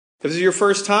If this is your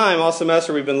first time, all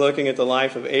semester we've been looking at the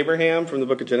life of Abraham from the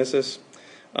book of Genesis.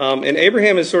 And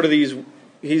Abraham is sort of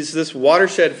he's this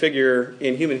watershed figure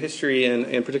in human history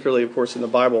and particularly, of course, in the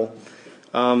Bible.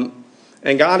 And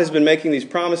God has been making these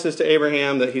promises to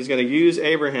Abraham that he's going to use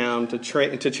Abraham to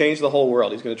change the whole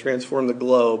world. He's going to transform the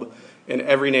globe and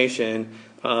every nation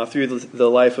through the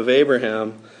life of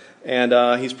Abraham.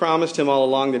 And he's promised him all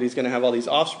along that he's going to have all these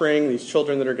offspring, these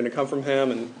children that are going to come from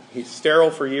him. And he's sterile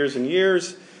for years and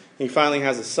years. He finally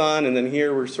has a son, and then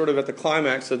here we're sort of at the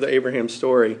climax of the Abraham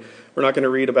story. We're not going to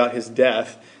read about his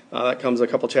death. That comes a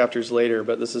couple chapters later,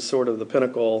 but this is sort of the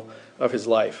pinnacle of his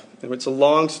life. And it's a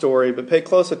long story, but pay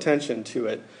close attention to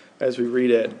it as we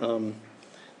read it, and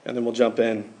then we'll jump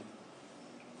in.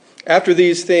 After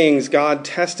these things, God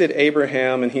tested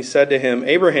Abraham, and he said to him,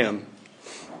 "Abraham."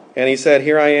 And he said,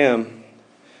 "Here I am."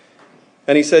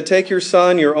 And he said, "Take your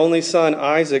son, your only son,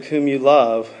 Isaac, whom you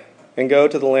love, and go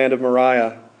to the land of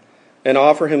Moriah, and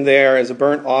offer him there as a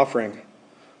burnt offering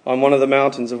on one of the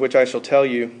mountains of which I shall tell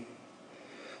you."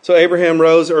 So Abraham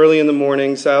rose early in the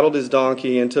morning, saddled his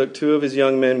donkey, and took 2 of his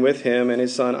young men with him and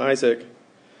his son Isaac.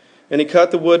 And he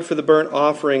cut the wood for the burnt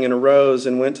offering and arose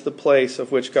and went to the place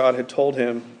of which God had told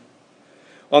him.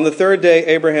 On the 3rd day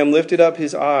Abraham lifted up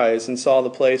his eyes and saw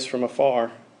the place from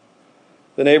afar.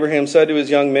 Then Abraham said to his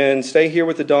young men, "Stay here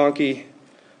with the donkey.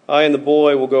 I and the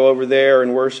boy will go over there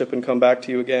and worship and come back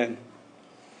to you again."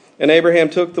 And Abraham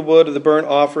took the wood of the burnt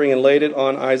offering and laid it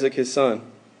on Isaac his son.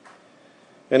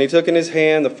 And he took in his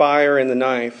hand the fire and the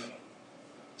knife.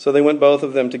 So they went both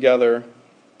of them together.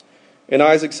 And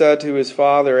Isaac said to his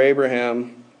father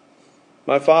Abraham,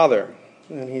 "My father."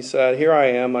 And he said, "Here I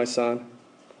am, my son."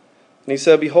 And he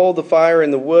said, "Behold the fire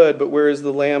and the wood, but where is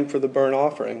the lamb for the burnt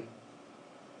offering?"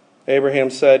 Abraham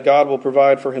said, "God will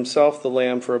provide for himself the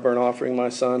lamb for a burnt offering, my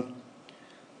son."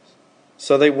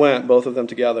 So they went, both of them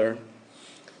together.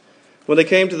 When they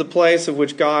came to the place of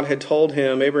which God had told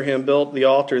him, Abraham built the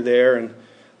altar there and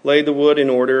laid the wood in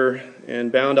order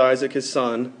and bound Isaac his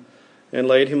son and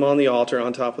laid him on the altar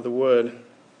on top of the wood.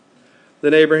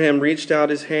 Then Abraham reached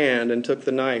out his hand and took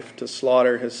the knife to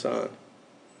slaughter his son.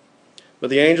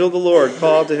 But the angel of the Lord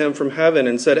called to him from heaven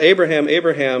and said, "Abraham,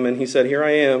 Abraham." And he said, "Here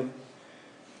I am."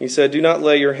 He said, "Do not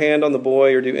lay your hand on the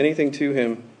boy or do anything to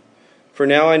him. For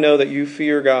now I know that you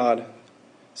fear God,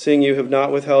 seeing you have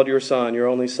not withheld your son, your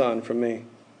only son, from me."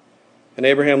 And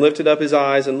Abraham lifted up his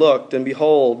eyes and looked, and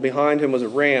behold, behind him was a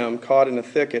ram caught in a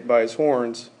thicket by his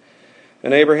horns.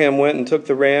 And Abraham went and took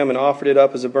the ram and offered it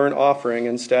up as a burnt offering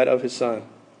instead of his son.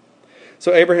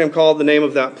 So Abraham called the name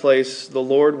of that place, "The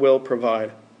Lord will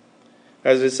provide."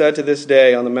 As it is said to this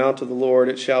day, "On the mount of the Lord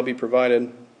it shall be provided."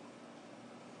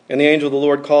 And the angel of the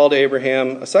Lord called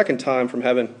Abraham a second time from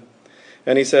heaven.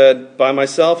 And he said, "By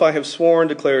myself I have sworn,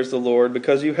 declares the Lord,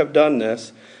 because you have done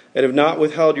this, and have not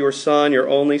withheld your son, your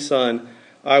only son,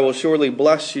 I will surely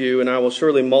bless you, and I will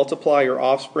surely multiply your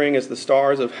offspring as the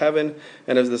stars of heaven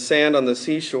and as the sand on the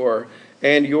seashore,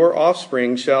 and your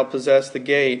offspring shall possess the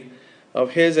gate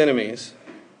of his enemies.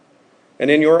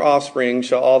 And in your offspring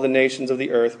shall all the nations of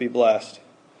the earth be blessed,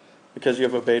 because you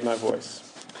have obeyed my voice."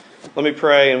 Let me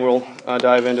pray, and we'll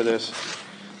dive into this.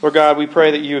 Lord God, we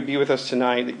pray that you would be with us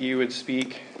tonight, that you would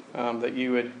speak,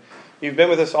 you've been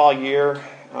with us all year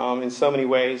in so many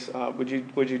ways. Would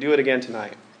you do it again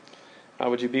tonight?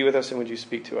 Would you be with us and would you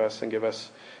speak to us and give us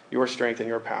your strength and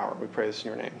your power? We pray this in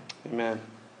your name. Amen.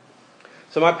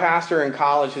 So my pastor in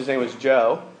college, his name was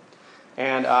Joe,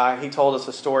 and he told us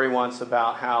a story once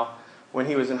about how when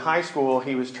he was in high school,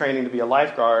 he was training to be a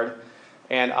lifeguard.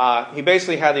 And he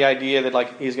basically had the idea that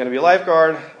he's going to be a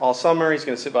lifeguard all summer. He's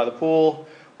going to sit by the pool,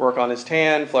 work on his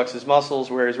tan, flex his muscles,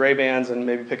 wear his Ray-Bans, and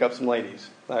maybe pick up some ladies.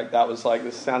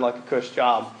 This sounded like a cush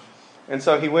job. And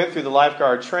so he went through the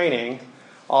lifeguard training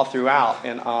all throughout.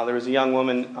 And there was a young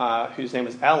woman whose name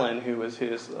was Ellen, who was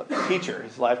his teacher,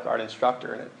 his lifeguard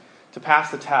instructor. And to pass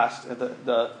the test,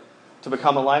 to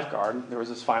become a lifeguard, there was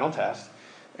this final test,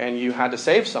 and you had to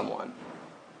save someone.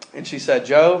 And she said,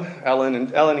 "Joe,"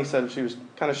 and Ellen, he said she was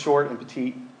kind of short and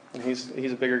petite, and he's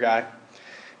a bigger guy.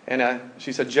 And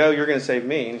she said, "Joe, you're going to save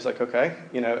me." And he's like, "Okay."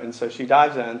 And so she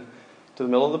dives in to the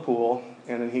middle of the pool,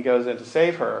 and then he goes in to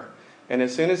save her. And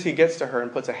as soon as he gets to her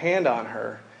and puts a hand on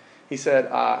her, he said,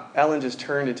 Ellen just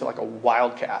turned into like a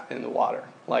wildcat in the water.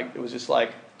 It was just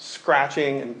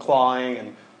scratching and clawing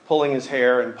and pulling his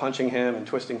hair and punching him and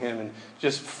twisting him and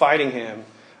just fighting him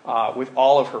with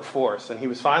all of her force. And he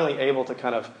was finally able to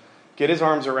kind of get his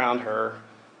arms around her,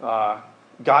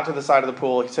 got to the side of the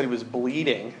pool. He said he was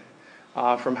bleeding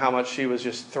from how much she was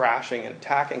just thrashing and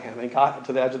attacking him. And he got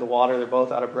to the edge of the water. They're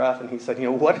both out of breath. And he said,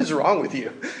 "What is wrong with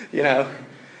you?"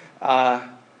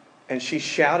 And she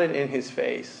shouted in his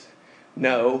face,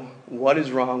 No, what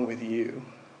is wrong with you?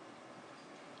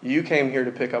 You came here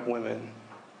to pick up women,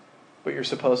 but you're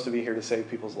supposed to be here to save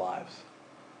people's lives.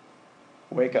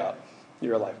 Wake up.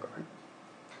 You're a lifeguard.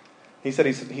 He said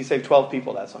he saved 12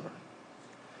 people that summer.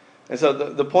 And so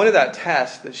the point of that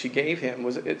test that she gave him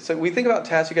was, so we think about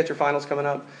tests, you got your finals coming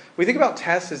up. We think about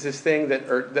tests as this thing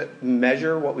that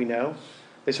measure what we know.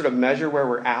 They sort of measure where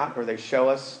we're at, or they show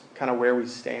us kind of where we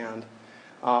stand.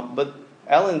 But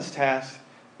Ellen's test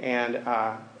and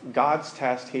God's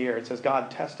test here, it says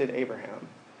God tested Abraham.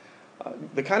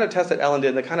 The kind of test that Ellen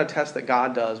did, the kind of test that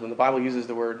God does, when the Bible uses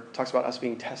the word, talks about us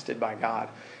being tested by God,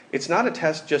 it's not a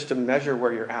test just to measure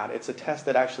where you're at. It's a test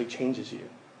that actually changes you.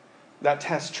 That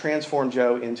test transformed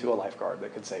Joe into a lifeguard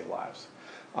that could save lives.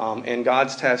 And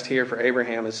God's test here for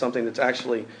Abraham is something that's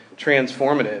actually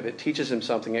transformative. It teaches him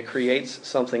something. It creates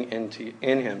something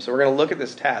in him. So we're going to look at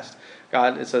this test.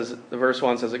 It says, the verse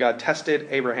 1 says that God tested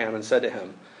Abraham and said to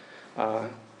him.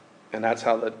 And that's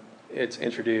how it's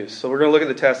introduced. So we're going to look at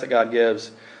the test that God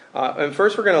gives. And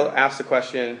first we're going to ask the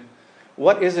question,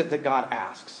 what is it that God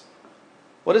asks?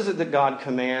 What is it that God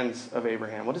commands of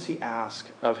Abraham? What does he ask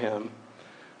of him?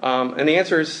 And the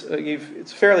answer is,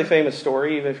 it's a fairly famous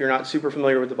story, even if you're not super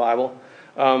familiar with the Bible.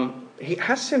 He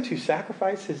asks him to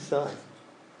sacrifice his son,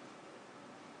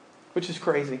 which is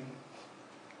crazy.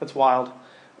 That's wild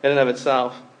in and of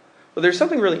itself. But there's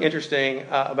something really interesting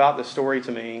about this story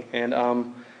to me, and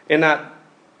in that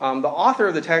the author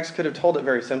of the text could have told it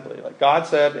very simply. Like, God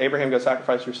said, Abraham, go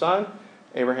sacrifice your son.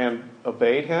 Abraham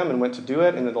obeyed him and went to do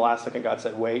it, and then the last second God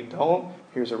said, wait, don't.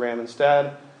 Here's a ram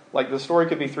instead. Like, the story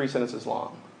could be 3 sentences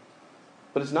long.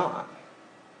 But it's not.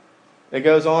 It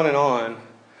goes on.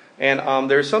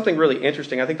 And there's something really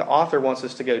interesting. I think the author wants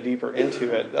us to go deeper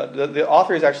into it. The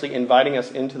author is actually inviting us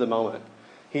into the moment.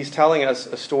 He's telling us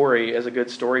a story as a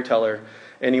good storyteller,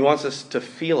 and he wants us to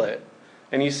feel it.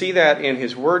 And you see that in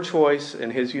his word choice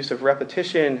and his use of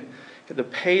repetition, the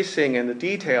pacing and the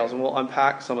details, and we'll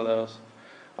unpack some of those.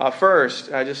 First,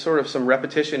 just sort of some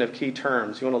repetition of key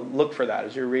terms. You want to look for that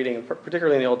as you're reading,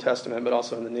 particularly in the Old Testament, but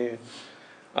also in the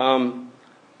New.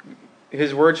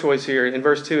 His word choice here, in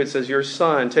verse 2, it says, your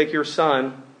son, take your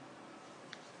son,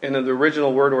 and then the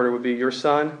original word order would be your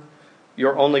son,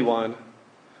 your only one,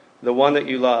 the one that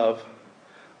you love,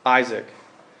 Isaac,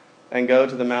 and go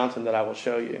to the mountain that I will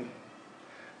show you.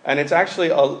 And it's actually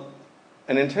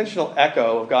an intentional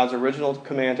echo of God's original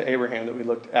command to Abraham that we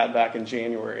looked at back in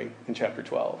January in chapter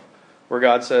 12, where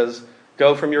God says,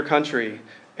 go from your country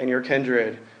and your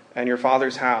kindred and your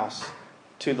father's house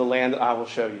to the land that I will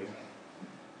show you.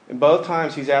 And both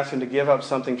times he's asked him to give up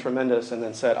something tremendous and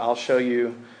then said, I'll show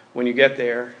you when you get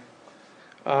there.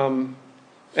 And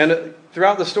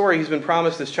throughout the story, he's been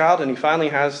promised this child, and he finally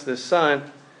has this son.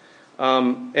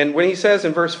 And when he says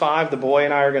in verse 5, the boy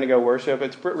and I are going to go worship,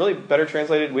 it's really better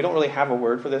translated. We don't really have a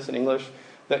word for this in English.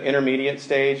 The intermediate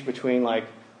stage between like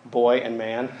boy and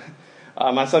man.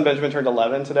 My son Benjamin turned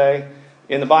 11 today.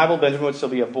 In the Bible, Benjamin would still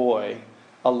be a boy.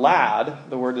 A lad,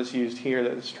 the word that's used here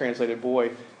that is translated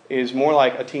boy, is more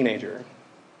like a teenager.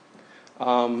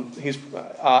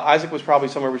 Isaac was probably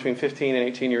somewhere between 15 and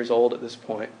 18 years old at this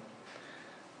point.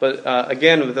 But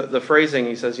again, with the phrasing,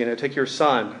 he says, take your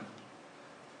son.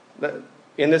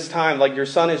 In this time, like, your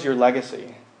son is your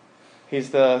legacy. He's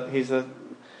the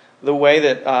way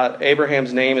that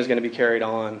Abraham's name is going to be carried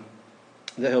on,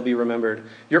 that he'll be remembered.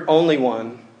 Your only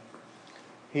one.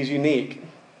 He's unique.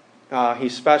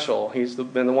 He's special. He's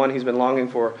been the one he's been longing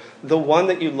for. The one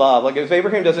that you love. Like, if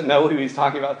Abraham doesn't know who he's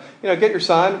talking about, get your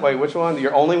son. Wait, which one?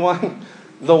 Your only one?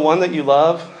 The one that you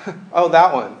love? Oh,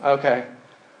 that one. Okay.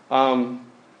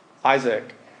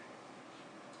 Isaac,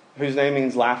 whose name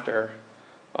means laughter.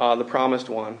 The promised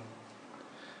one.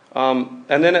 And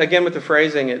then again with the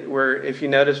phrasing, where if you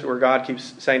notice where God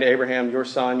keeps saying to Abraham, your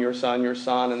son, your son, your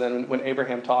son, and then when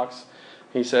Abraham talks,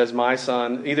 he says, my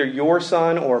son. Either your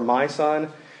son or my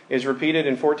son is repeated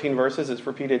in 14 verses. It's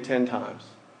repeated 10 times.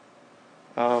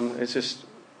 It's just,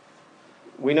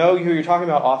 we know who you're talking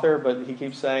about, author, but he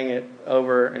keeps saying it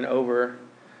over and over.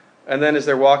 And then as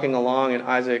they're walking along, and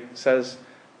Isaac says,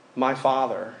 my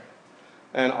father.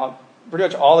 And pretty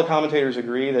much all the commentators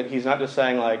agree that he's not just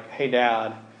saying like, hey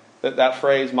dad, that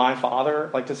phrase, my father,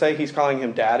 like to say he's calling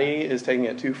him daddy is taking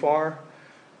it too far,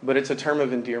 but it's a term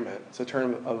of endearment. It's a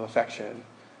term of affection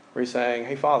where he's saying,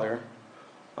 hey father.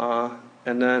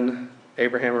 And then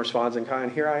Abraham responds in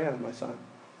kind, here I am, my son.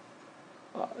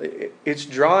 It's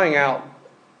drawing out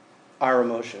our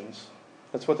emotions.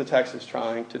 That's what the text is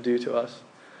trying to do to us.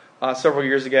 Several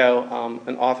years ago,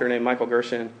 an author named Michael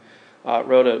Gershon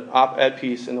wrote an op-ed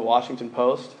piece in the Washington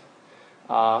Post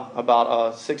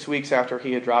about 6 weeks after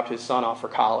he had dropped his son off for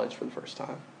college for the first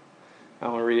time. I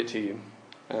want to read it to you.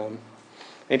 And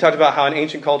he talked about how in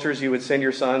ancient cultures you would send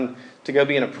your son to go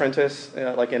be an apprentice,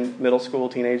 like in middle school,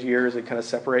 teenage years, and kind of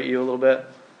separate you a little bit.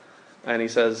 And he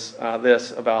says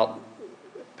this about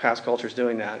past cultures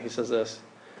doing that. He says this: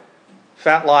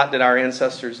 "Fat lot did our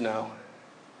ancestors know.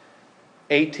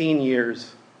 18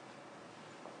 years.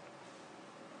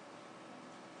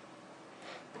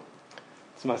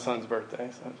 It's my son's birthday,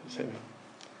 so just hit me.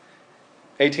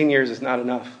 18 years is not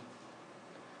enough.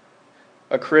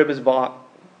 A crib is bought.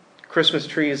 Christmas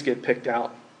trees get picked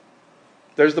out.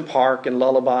 There's the park and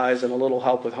lullabies and a little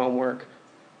help with homework.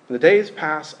 And the days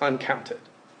pass uncounted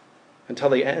until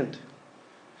they end.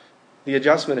 The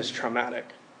adjustment is traumatic.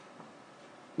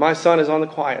 My son is on the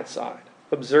quiet side,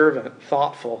 observant,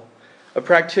 thoughtful, a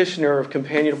practitioner of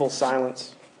companionable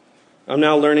silence. I'm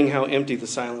now learning how empty the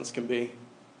silence can be.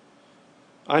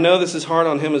 I know this is hard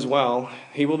on him as well.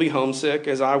 He will be homesick,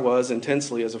 as I was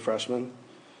intensely as a freshman.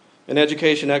 An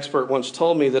education expert once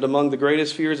told me that among the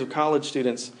greatest fears of college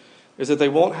students is that they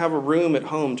won't have a room at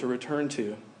home to return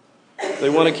to. They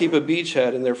want to keep a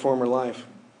beachhead in their former life.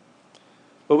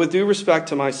 But with due respect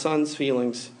to my son's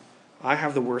feelings, I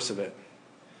have the worst of it.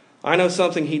 I know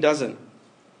something he doesn't.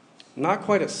 Not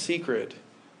quite a secret,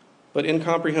 but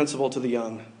incomprehensible to the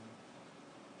young.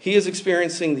 He is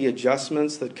experiencing the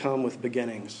adjustments that come with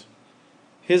beginnings.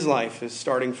 His life is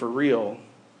starting for real,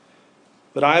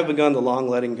 but I have begun the long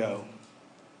letting go.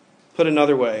 Put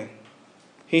another way,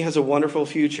 he has a wonderful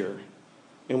future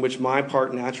in which my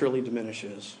part naturally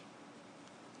diminishes,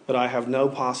 but I have no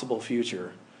possible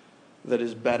future that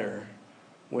is better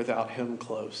without him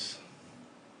close."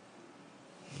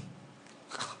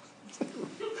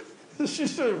 She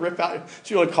should rip out.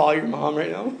 She want to call your mom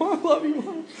right now. I love you,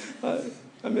 Mom.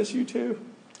 I miss you too.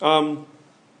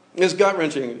 It's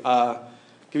gut-wrenching.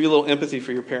 Give you a little empathy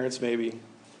for your parents maybe.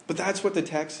 But that's what the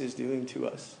text is doing to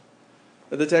us.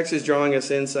 The text is drawing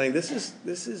us in, saying, this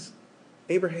is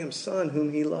Abraham's son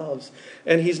whom he loves.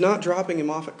 And he's not dropping him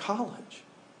off at college.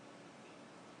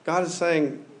 God is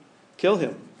saying, kill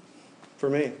him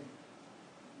for me.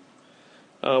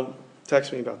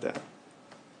 Text me about that.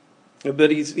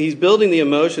 But he's building the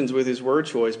emotions with his word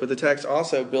choice, but the text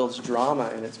also builds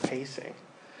drama in its pacing.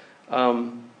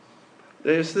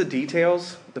 There's the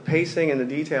details, the pacing and the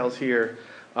details here.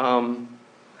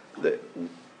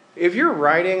 If you're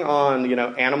writing on,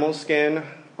 animal skin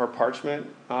or parchment,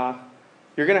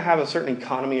 you're going to have a certain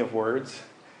economy of words.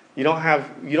 You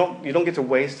don't get to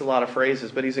waste a lot of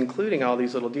phrases, but he's including all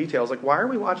these little details. Like, why are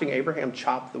we watching Abraham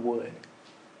chop the wood?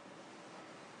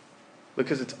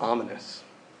 Because it's ominous.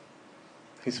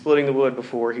 He's splitting the wood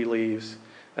before he leaves.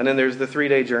 And then there's the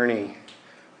 3-day journey.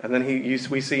 And then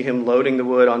we see him loading the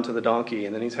wood onto the donkey.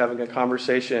 And then he's having a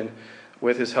conversation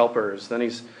with his helpers. Then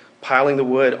he's piling the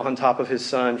wood on top of his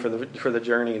son for the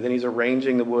journey. Then he's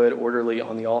arranging the wood orderly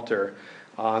on the altar.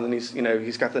 And then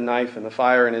he's got the knife and the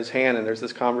fire in his hand. And there's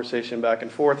this conversation back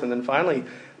and forth. And then finally,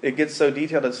 it gets so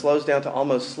detailed it slows down to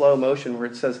almost slow motion, where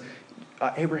it says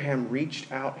Abraham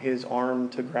reached out his arm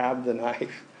to grab the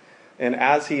knife. And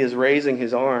as he is raising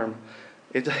his arm,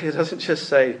 it doesn't just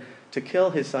say to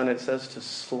kill his son, it says to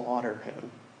slaughter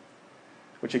him.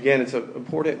 Which again, it's an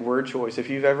important word choice. If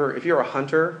you're a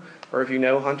hunter, or if you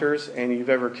know hunters, and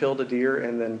you've ever killed a deer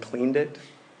and then cleaned it,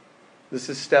 this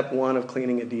is step 1 of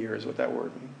cleaning a deer, is what that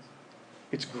word means.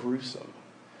 It's gruesome.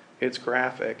 It's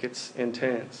graphic. It's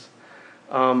intense.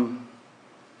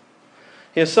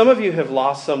 Some of you have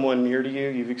lost someone near to you.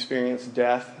 You've experienced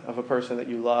death of a person that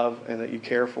you love and that you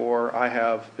care for. I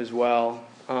have as well.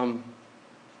 But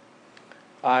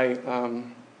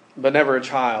never a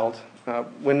child.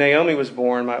 When Naomi was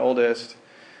born, my oldest,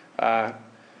 the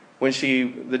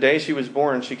day she was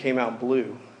born, she came out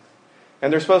blue.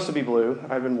 And they're supposed to be blue.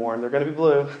 I've been warned. They're going to be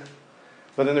blue.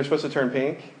 But then they're supposed to turn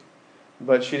pink.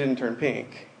 But she didn't turn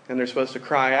pink. And they're supposed to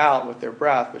cry out with their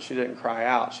breath, but she didn't cry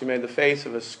out. She made the face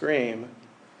of a scream,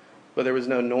 but there was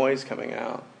no noise coming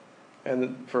out.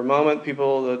 And for a moment,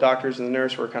 the doctors and the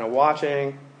nurse were kind of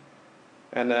watching.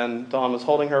 And then Dawn was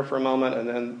holding her for a moment, and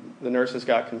then the nurses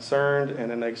got concerned,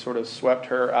 and then they sort of swept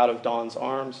her out of Dawn's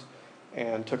arms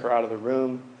and took her out of the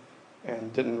room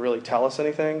and didn't really tell us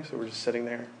anything, so we're just sitting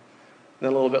there. And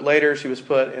then a little bit later, she was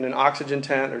put in an oxygen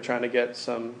tent. They're trying to get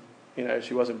some,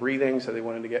 she wasn't breathing, so they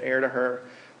wanted to get air to her.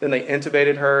 Then they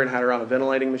intubated her and had her on a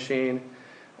ventilating machine.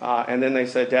 And then they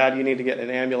said, Dad, you need to get in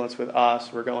an ambulance with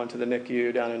us. We're going to the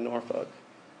NICU down in Norfolk.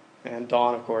 And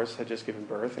Dawn, of course, had just given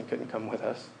birth and couldn't come with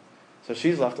us. So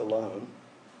she's left alone.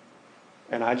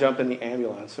 And I jump in the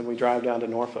ambulance, and we drive down to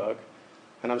Norfolk.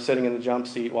 And I'm sitting in the jump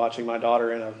seat watching my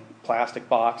daughter in a plastic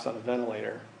box on a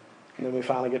ventilator. And then we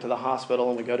finally get to the hospital,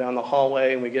 and we go down the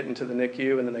hallway, and we get into the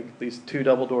NICU, and then these two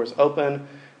double doors open,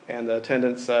 and the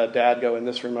attendants said, "Dad, go in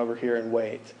this room over here and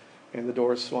wait." And the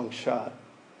doors swung shut.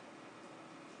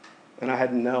 And I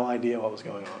had no idea what was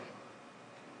going on.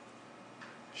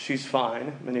 She's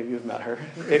fine. Many of you have met her.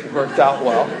 It worked out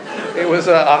well.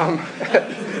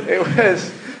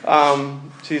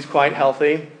 She's quite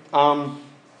healthy.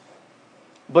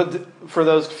 But for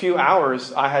those few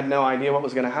hours, I had no idea what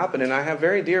was going to happen. And I have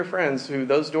very dear friends who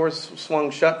those doors swung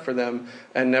shut for them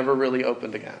and never really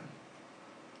opened again.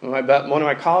 One of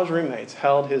my college roommates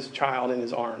held his child in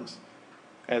his arms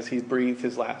as he breathed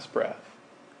his last breath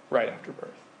right after birth.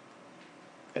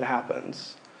 It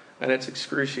happens. And it's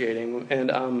excruciating.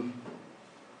 And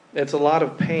it's a lot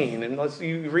of pain. And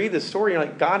you read this story, you're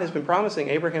like, God has been promising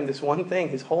Abraham this one thing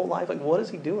his whole life. Like, what is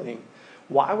he doing?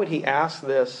 Why would he ask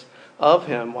this of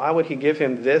him? Why would he give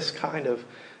him this kind of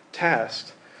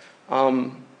test?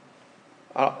 I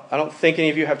don't think any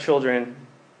of you have children,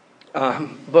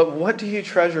 but what do you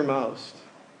treasure most?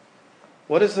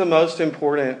 What is the most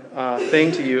important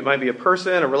thing to you? It might be a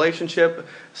person, a relationship,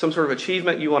 some sort of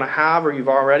achievement you want to have or you've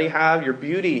already have, your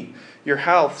beauty, your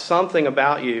health, something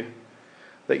about you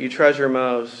that you treasure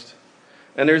most.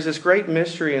 And there's this great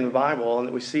mystery in the Bible, and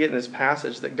we see it in this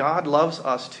passage, that God loves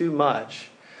us too much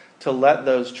to let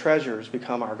those treasures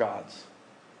become our gods.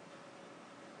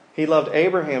 He loved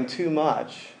Abraham too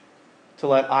much to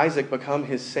let Isaac become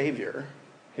his savior,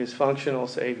 his functional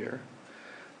savior.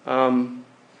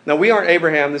 Now, we aren't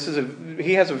Abraham.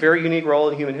 He has a very unique role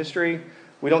in human history.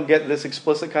 We don't get this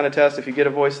explicit kind of test. If you get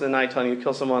a voice in the night telling you to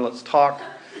kill someone, let's talk,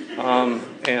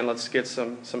 and let's get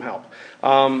some help.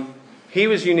 He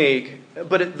was unique,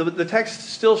 but the text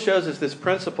still shows us this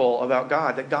principle about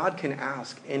God, that God can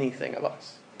ask anything of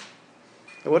us.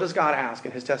 And what does God ask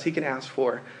in his test? He can ask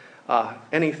for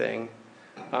anything.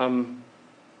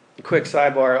 Quick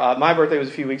sidebar. My birthday was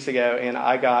a few weeks ago, and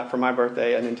I got for my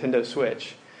birthday a Nintendo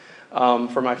Switch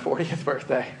for my 40th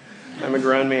birthday. I'm a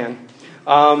grown man.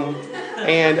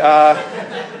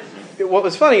 What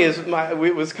was funny is it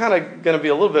was kind of going to be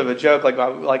a little bit of a joke.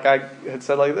 Like I had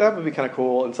said, that would be kind of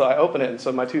cool. And so I opened it, and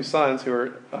so my two sons, who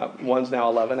are one's now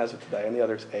 11 as of today, and the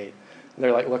other's 8. And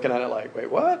they're like looking at it like,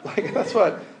 wait, what? Like that's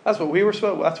what we were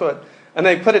supposed. And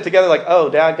they put it together like, oh,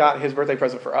 Dad got his birthday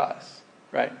present for us,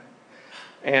 right?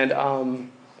 And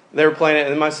they were playing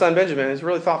it, and my son Benjamin is a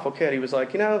really thoughtful kid. He was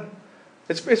like,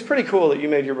 it's pretty cool that you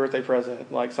made your birthday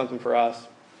present like something for us.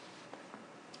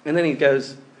 And then he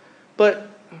goes, but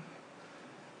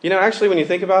actually, when you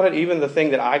think about it, even the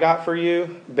thing that I got for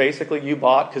you, basically you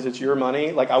bought because it's your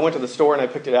money. Like I went to the store and I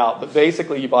picked it out, but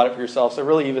basically you bought it for yourself. So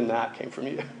really, even that came from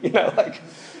you. And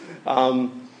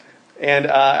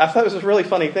I thought it was a really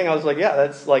funny thing. I was like, yeah,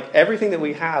 that's like everything that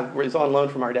we have is on loan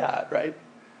from our dad, right?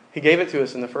 He gave it to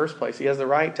us in the first place. He has the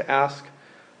right to ask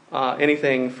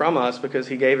anything from us because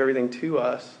he gave everything to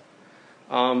us.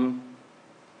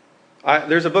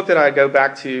 There's a book that I go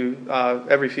back to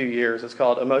every few years. It's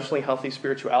called Emotionally Healthy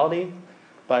Spirituality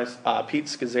by Pete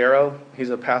Scazzero. He's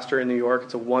a pastor in New York.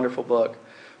 It's a wonderful book.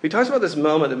 He talks about this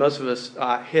moment that most of us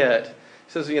hit.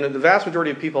 He says, the vast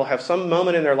majority of people have some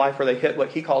moment in their life where they hit what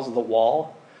he calls the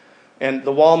wall. And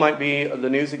the wall might be the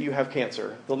news that you have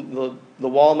cancer. The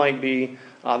wall might be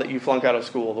that you flunk out of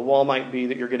school. The wall might be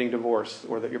that you're getting divorced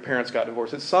or that your parents got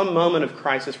divorced. It's some moment of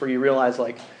crisis where you realize,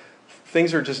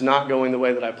 things are just not going the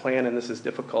way that I planned, and this is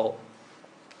difficult.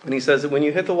 And he says that when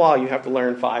you hit the wall, you have to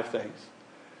learn 5 things.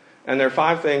 And there are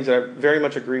 5 things that I very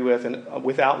much agree with, and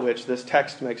without which this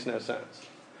text makes no sense.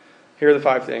 Here are the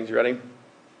 5 things. You ready?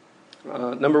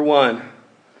 Number 1,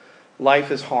 life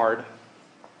is hard.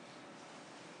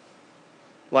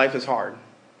 Life is hard.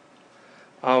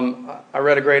 I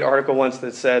read a great article once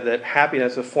that said that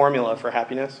happiness, a formula for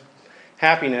happiness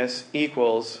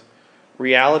equals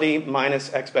reality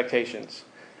minus expectations.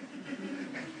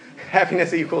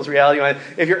 Happiness equals reality minus.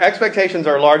 If your expectations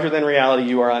are larger than reality,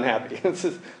 you are unhappy.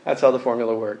 That's how the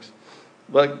formula works.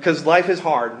 But because life is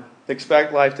hard,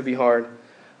 expect life to be hard.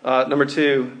 Number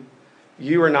 2,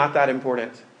 you are not that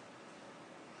important.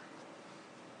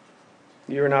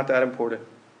 You are not that important.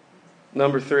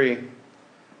 Number 3,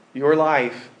 your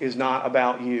life is not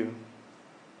about you.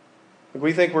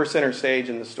 We think we're center stage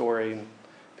in the story, and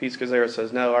Pete Scazzero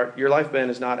says, no, your life, Ben,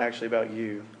 is not actually about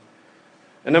you.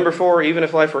 And number 4, even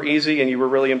if life were easy and you were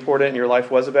really important and your life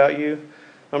was about you,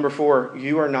 number 4,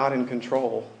 you are not in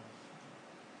control.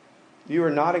 You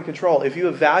are not in control. If you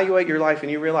evaluate your life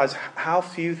and you realize how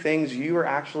few things you are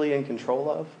actually in control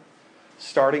of,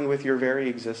 starting with your very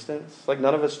existence, like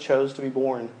none of us chose to be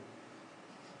born.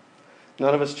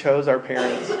 None of us chose our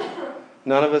parents.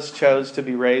 None of us chose to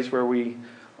be raised where we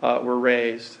were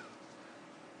raised.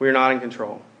 We're not in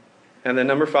control. And then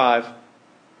number 5,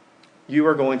 you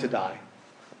are going to die.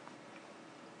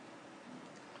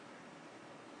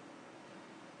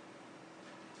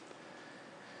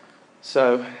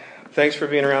 So, thanks for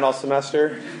being around all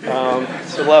semester.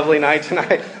 It's a lovely night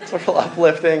tonight. It's a little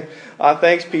uplifting.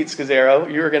 Thanks, Pete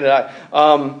Scazzaro. You were going to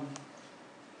die.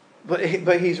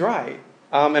 But he's right.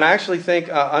 And I actually think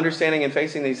understanding and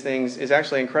facing these things is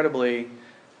actually incredibly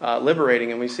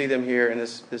liberating. And we see them here in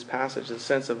this passage, the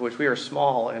sense of which we are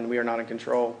small and we are not in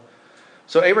control.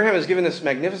 So Abraham is given this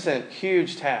magnificent,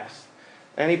 huge test.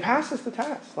 And he passes the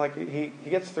test. Like he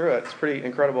gets through it. It's pretty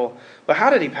incredible. But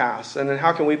how did he pass? And then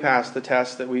how can we pass the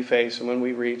test that we face and when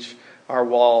we reach our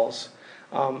walls?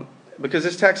 Because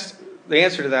this text, the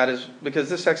answer to that is because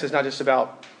this text is not just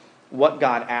about what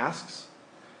God asks,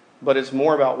 but it's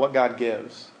more about what God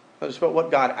gives. It's about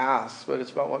what God asks, but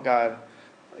it's about what God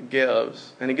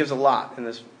gives. And he gives a lot in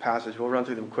this passage. We'll run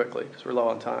through them quickly because we're low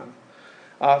on time.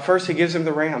 First, he gives him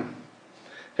the ram.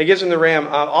 He gives him the ram.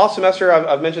 All semester,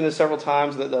 I've mentioned this several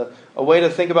times, that a way to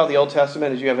think about the Old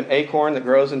Testament is you have an acorn that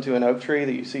grows into an oak tree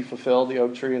that you see fulfilled, the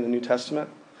oak tree in the New Testament.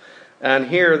 And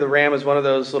here, the ram is one of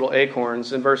those little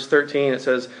acorns. In verse 13, it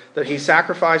says that he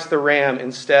sacrificed the ram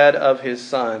instead of his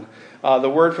son. The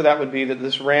word for that would be that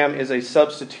this ram is a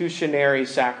substitutionary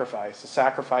sacrifice, a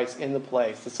sacrifice in the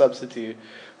place, the substitute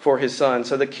for his son.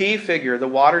 So the key figure, the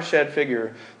watershed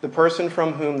figure, the person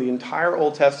from whom the entire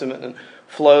Old Testament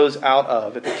flows out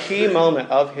of, at the key moment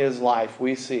of his life,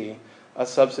 we see a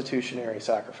substitutionary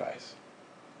sacrifice.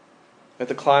 At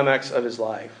the climax of his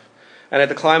life. And at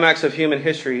the climax of human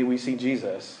history, we see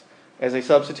Jesus as a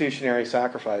substitutionary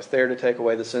sacrifice, there to take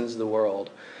away the sins of the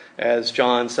world. As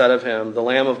John said of him, the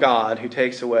Lamb of God who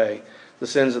takes away the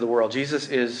sins of the world. Jesus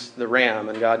is the ram,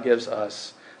 and God gives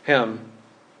us him.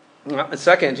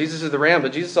 Second, Jesus is the ram,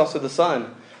 but Jesus is also the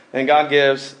son, and God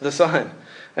gives the son.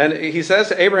 And he says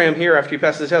to Abraham here after he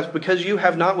passes the test, because you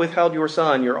have not withheld your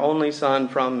son, your only son,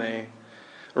 from me.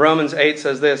 Romans 8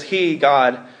 says this, he,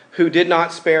 God, who did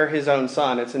not spare his own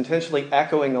son. It's intentionally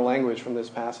echoing the language from this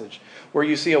passage, where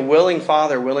you see a willing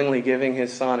father willingly giving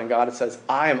his son, and God says,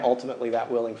 I am ultimately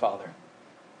that willing father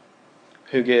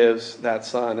who gives that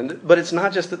son. But it's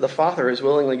not just that the father is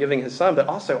willingly giving his son, but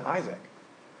also Isaac.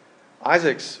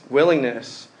 Isaac's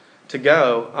willingness to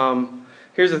go.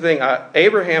 Here's the thing.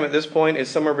 Abraham at this point is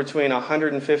somewhere between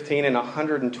 115 and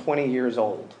 120 years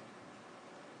old.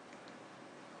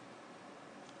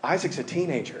 Isaac's a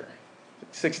teenager,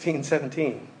 16,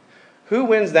 17. Who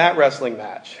wins that wrestling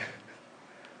match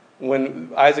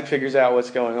when Isaac figures out what's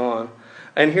going on?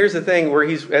 And here's the thing, where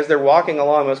as they're walking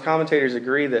along, most commentators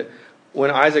agree that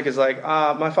when Isaac is like,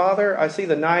 my father, I see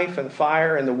the knife and the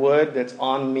fire and the wood that's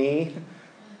on me.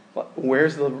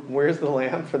 Where's the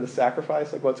lamb for the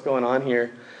sacrifice? Like, what's going on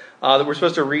here? That we're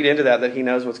supposed to read into that he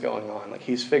knows what's going on. Like,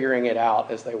 he's figuring it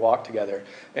out as they walk together.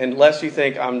 And lest you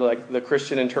think I'm like the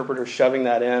Christian interpreter shoving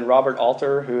that in, Robert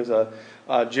Alter, who is a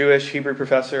Jewish Hebrew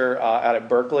professor out at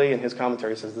Berkeley, in his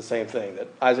commentary says the same thing, that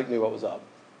Isaac knew what was up.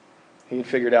 He had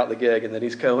figured out the gig, and that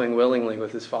he's going willingly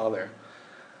with his father.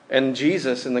 And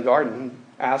Jesus in the garden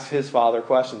asks his father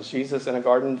questions. Jesus in a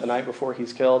garden the night before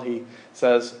he's killed, he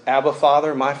says, Abba,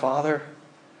 Father, my Father,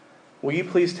 will you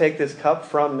please take this cup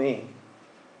from me?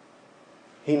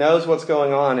 He knows what's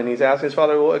going on, and he's asking his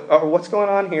father, what's going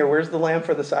on here? Where's the lamb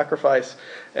for the sacrifice?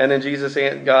 And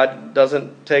then God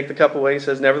doesn't take the cup away. He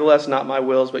says, nevertheless, not my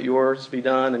wills, but yours be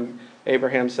done. And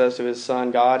Abraham says to his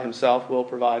son, God himself will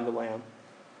provide the lamb.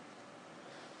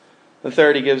 The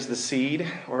third, he gives the seed,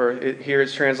 or here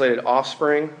it's translated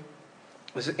offspring.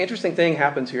 This interesting thing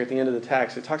happens here at the end of the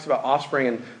text. It talks about offspring,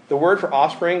 and the word for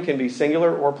offspring can be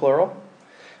singular or plural.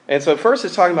 And so first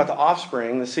it's talking about the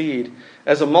offspring, the seed,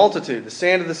 as a multitude, the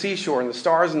sand of the seashore and the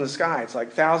stars in the sky. It's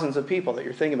like thousands of people that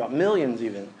you're thinking about, millions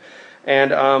even.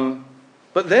 And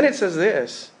but then it says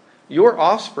this, your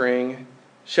offspring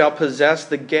shall possess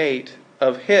the gate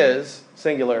of his,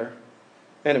 singular,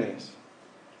 enemies.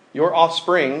 Your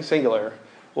offspring, singular,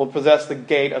 will possess the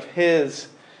gate of his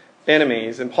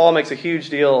enemies. And Paul makes a huge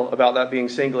deal about that being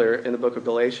singular in the book of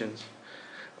Galatians.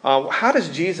 How does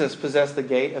Jesus possess the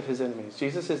gate of his enemies?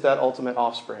 Jesus is that ultimate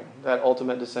offspring, that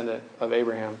ultimate descendant of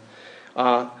Abraham.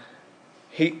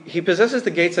 He possesses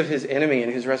the gates of his enemy in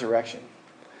his resurrection.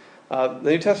 The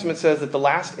New Testament says that the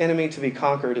last enemy to be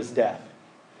conquered is death.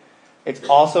 It's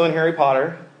also in Harry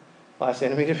Potter. Last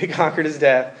enemy to be conquered is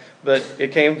death, but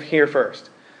it came here first.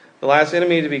 The last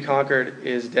enemy to be conquered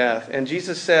is death. And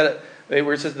Jesus said,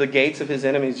 where it says the gates of his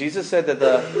enemies, Jesus said that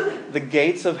the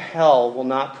gates of hell will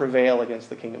not prevail against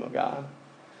the kingdom of God.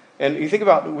 And we think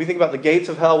about the gates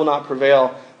of hell will not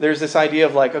prevail. There's this idea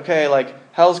of like, okay, like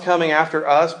hell's coming after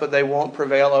us, but they won't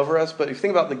prevail over us. But if you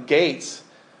think about the gates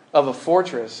of a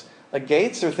fortress, like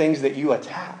gates are things that you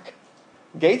attack.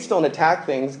 Gates don't attack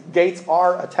things. Gates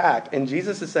are attacked. And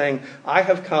Jesus is saying, I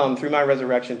have come through my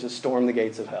resurrection to storm the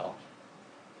gates of hell.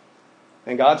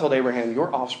 And God told Abraham,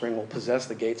 your offspring will possess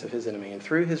the gates of his enemy. And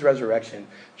through his resurrection,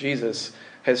 Jesus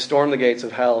has stormed the gates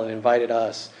of hell and invited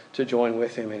us to join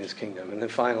with him in his kingdom. And then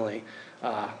finally,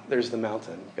 there's the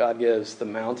mountain. God gives the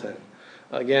mountain.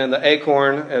 Again, the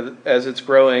acorn, as it's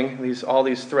growing, all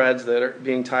these threads that are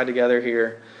being tied together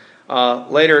here.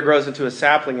 Later it grows into a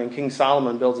sapling, and King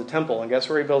Solomon builds a temple. And guess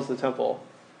where he builds the temple?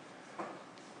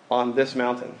 On this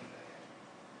mountain.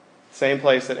 Same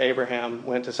place that Abraham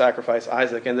went to sacrifice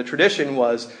Isaac. And the tradition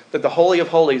was that the Holy of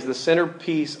Holies, the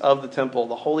centerpiece of the temple,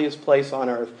 the holiest place on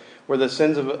earth, where the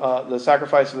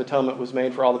sacrifice of atonement was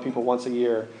made for all the people once a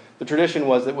year, the tradition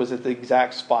was it was at the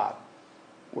exact spot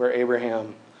where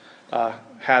Abraham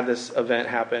had this event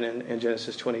happen in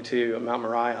Genesis 22 at Mount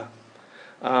Moriah.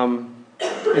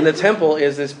 And the temple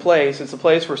is this place. It's a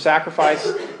place where sacrifice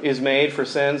is made for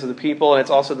sins of the people, and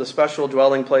it's also the special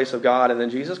dwelling place of God. And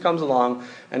then Jesus comes along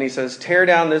and he says, tear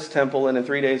down this temple, and in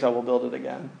 3 days I will build it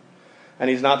again. And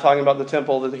he's not talking about the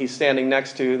temple that he's standing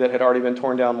next to that had already been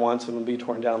torn down once and will be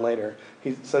torn down later.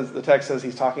 The text says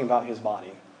he's talking about his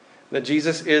body. That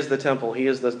Jesus is the temple. He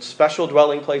is the special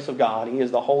dwelling place of God. He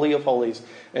is the Holy of Holies,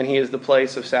 and he is the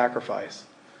place of sacrifice.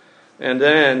 And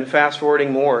then, fast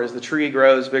forwarding more, as the tree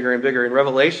grows bigger and bigger, in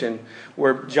Revelation,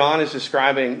 where John is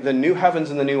describing the new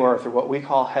heavens and the new earth, or what we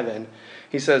call heaven,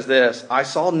 he says this, I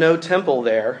saw no temple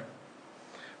there,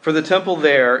 for the temple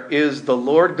there is the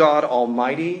Lord God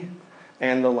Almighty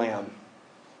and the Lamb.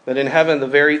 That in heaven,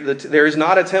 there is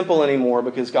not a temple anymore,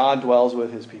 because God dwells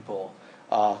with his people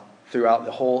throughout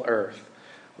the whole earth,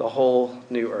 the whole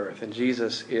new earth. And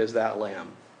Jesus is that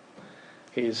Lamb.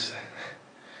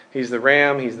 He's the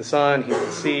ram, he's the son, he's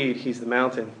the seed, he's the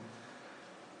mountain.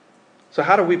 So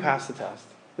how do we pass the test?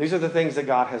 These are the things that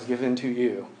God has given to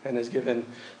you and has given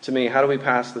to me. How do we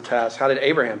pass the test? How did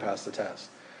Abraham pass the test?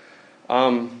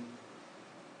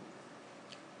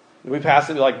 We pass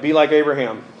it like, be like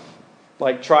Abraham.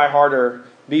 Like, try harder,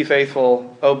 be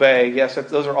faithful, obey. Yes,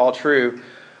 those are all true.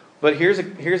 But here's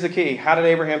the key. How did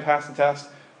Abraham pass the test?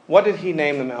 What did he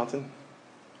name the mountain?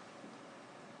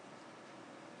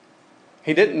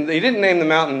 He didn't name the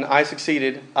mountain, I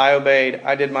succeeded, I obeyed,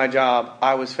 I did my job,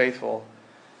 I was faithful.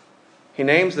 He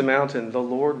names the mountain, the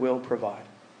Lord will provide.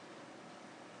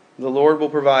 The Lord will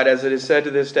provide, as it is said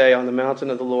to this day, on the mountain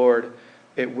of the Lord,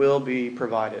 it will be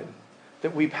provided.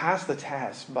 That we pass the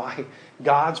test by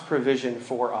God's provision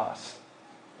for us.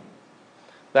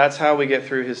 That's how we get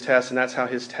through his tests, and that's how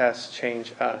his tests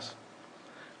change us.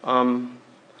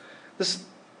 As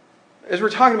we're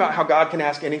talking about how God can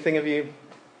ask anything of you,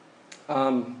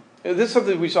 this is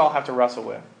something we all have to wrestle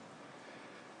with.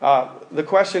 The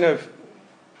question of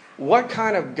what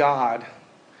kind of God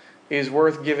is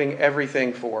worth giving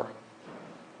everything for?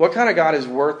 What kind of God is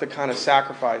worth the kind of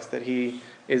sacrifice that he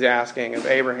is asking of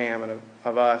Abraham and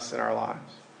of us in our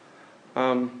lives?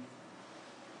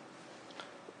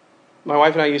 My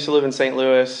wife and I used to live in St.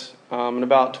 Louis, and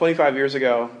about 25 years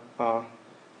ago,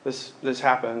 this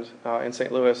happened in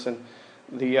St. Louis, and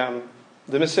the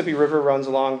Mississippi River runs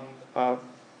along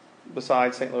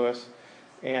beside St. Louis,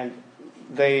 and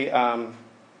they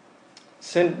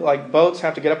send, like, boats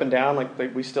have to get up and down.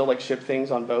 Like, we still ship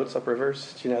things on boats up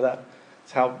rivers. Did you know that?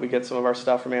 It's how we get some of our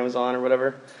stuff from Amazon or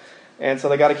whatever. And so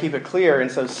they got to keep it clear,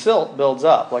 and so silt builds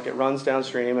up, like it runs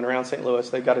downstream and around St. Louis.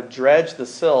 They've got to dredge the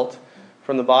silt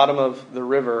from the bottom of the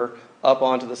river up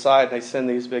onto the side. They send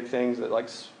these big things that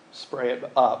spray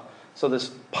it up. So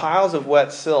this piles of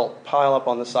wet silt pile up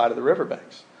on the side of the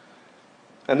riverbanks.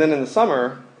 And then in the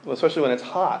summer, especially when it's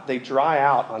hot, they dry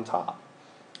out on top.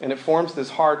 And it forms this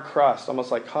hard crust,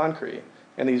 almost like concrete,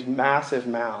 and these massive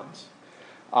mounds.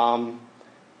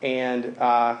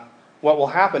 What will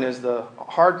happen is the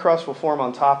hard crust will form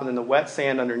on top, and then the wet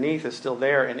sand underneath is still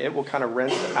there, and it will kind of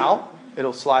rinse out.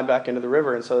 It'll slide back into the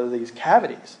river, and so there are these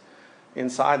cavities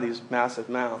inside these massive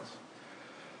mounds.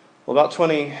 Well, about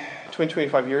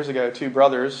 25 years ago, two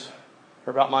brothers, who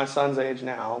are about my son's age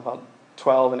now, about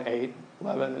 12 and 8,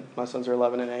 11, my sons are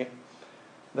 11 and 8,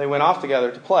 they went off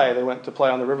together to play. They went to play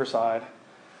on the riverside,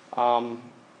 and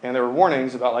there were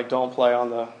warnings about, don't play on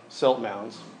the silt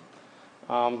mounds.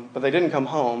 But they didn't come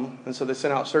home, and so they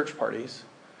sent out search parties,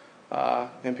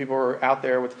 and people were out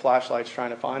there with flashlights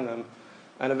trying to find them.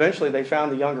 And eventually they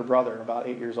found the younger brother, about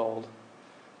 8 years old,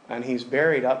 and he's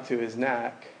buried up to his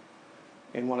neck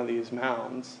in one of these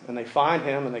mounds. And they find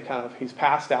him, and he's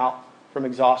passed out from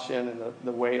exhaustion and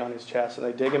the weight on his chest. And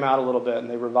they dig him out a little bit and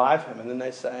they revive him. And then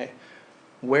they say,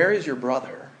 "Where is your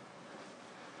brother?"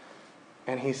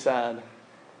 And he said,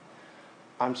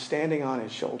 "I'm standing on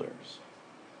his shoulders."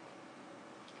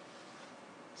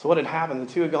 So what had happened,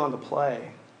 the two had gone to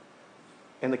play,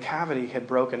 and the cavity had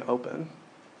broken open.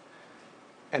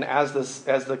 And as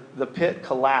the pit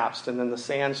collapsed and then the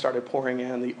sand started pouring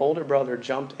in, the older brother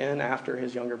jumped in after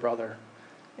his younger brother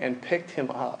and picked him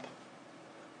up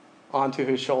onto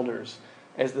his shoulders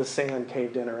as the sand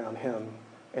caved in around him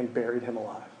and buried him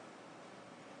alive.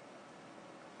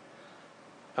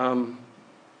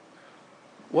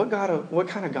 What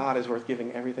kind of God is worth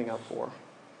giving everything up for?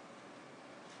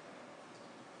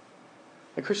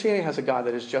 Like, Christianity has a God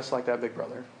that is just like that big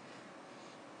brother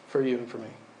for you and for me,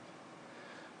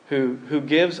 who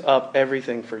gives up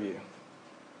everything for you.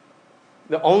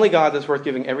 The only God that's worth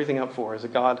giving everything up for is a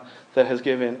God that has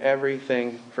given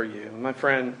everything for you. My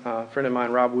friend of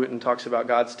mine, Rob Wooten, talks about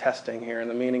God's testing here and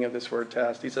the meaning of this word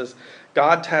test. He says,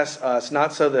 God tests us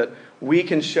not so that we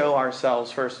can show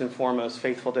ourselves first and foremost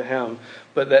faithful to Him,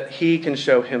 but that He can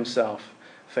show Himself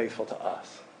faithful to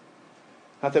us.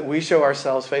 Not that we show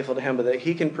ourselves faithful to Him, but that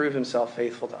He can prove Himself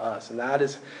faithful to us. And that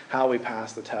is how we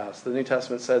pass the test. The New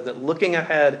Testament says that looking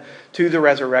ahead to the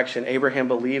resurrection, Abraham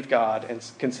believed God and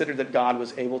considered that God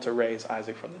was able to raise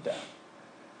Isaac from the dead.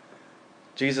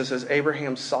 Jesus says,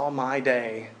 Abraham saw my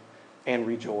day and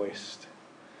rejoiced.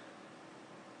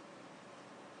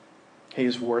 He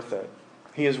is worth it.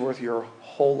 He is worth your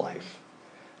whole life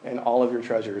and all of your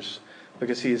treasures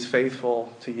because He is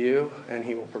faithful to you and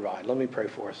He will provide. Let me pray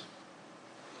for us.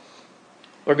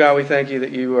 Lord God, we thank you that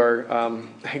you are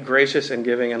a gracious and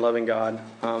giving and loving God,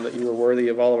 that you are worthy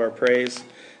of all of our praise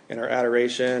and our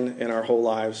adoration in our whole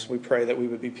lives. We pray that we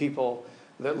would be people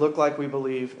that look like we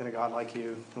believe in a God like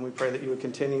you. And we pray that you would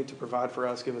continue to provide for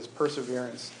us, give us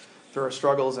perseverance through our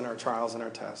struggles and our trials and our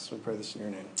tests. We pray this in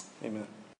your name. Amen.